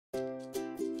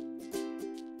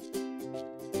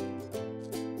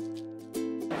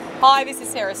Hi, this is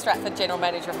Sarah Stratford, General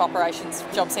Manager of Operations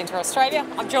for Job Centre Australia.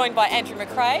 I'm joined by Andrew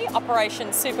McCrae,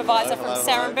 Operations Supervisor from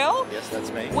Saronbell. Yes,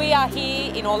 that's me. We are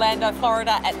here in Orlando,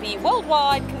 Florida at the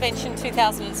Worldwide Convention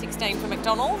 2016 for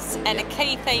McDonald's, and a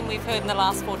key theme we've heard in the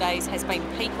last 4 days has been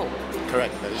people.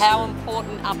 Correct. How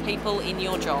important are people in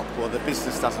your job? Well, the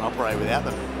business doesn't operate without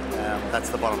them.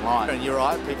 That's the bottom line. And you're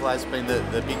right, people has been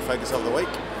the big focus of the week.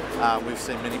 We've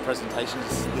seen many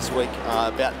presentations this week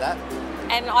about that.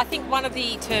 And I think one of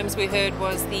the terms we heard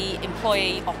was the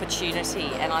employee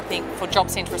opportunity, and I think for Job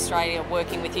Centre Australia,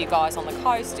 working with you guys on the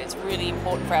coast, it's really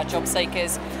important for our job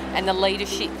seekers and the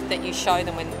leadership that you show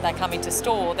them when they come into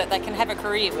store, that they can have a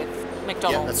career with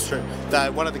McDonald's. Yeah, that's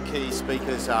true. One of the key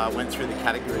speakers went through the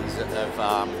categories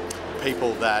of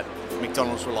people that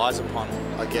McDonald's relies upon,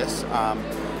 I guess.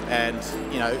 And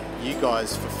you know, you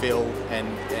guys fulfil and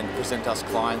present us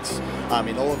clients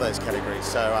in all of those categories.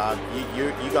 So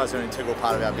you guys are an integral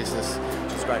part of our business,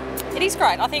 which is great. It is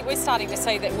great. I think we're starting to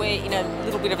see that we're in a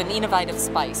little bit of an innovative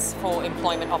space for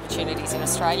employment opportunities in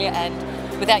Australia,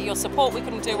 and without your support we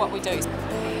couldn't do what we do.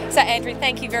 So Andrew,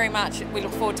 thank you very much. We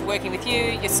look forward to working with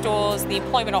you, your stores, the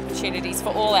employment opportunities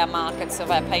for all our markets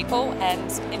of our people,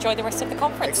 and enjoy the rest of the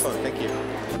conference. Excellent, thank you.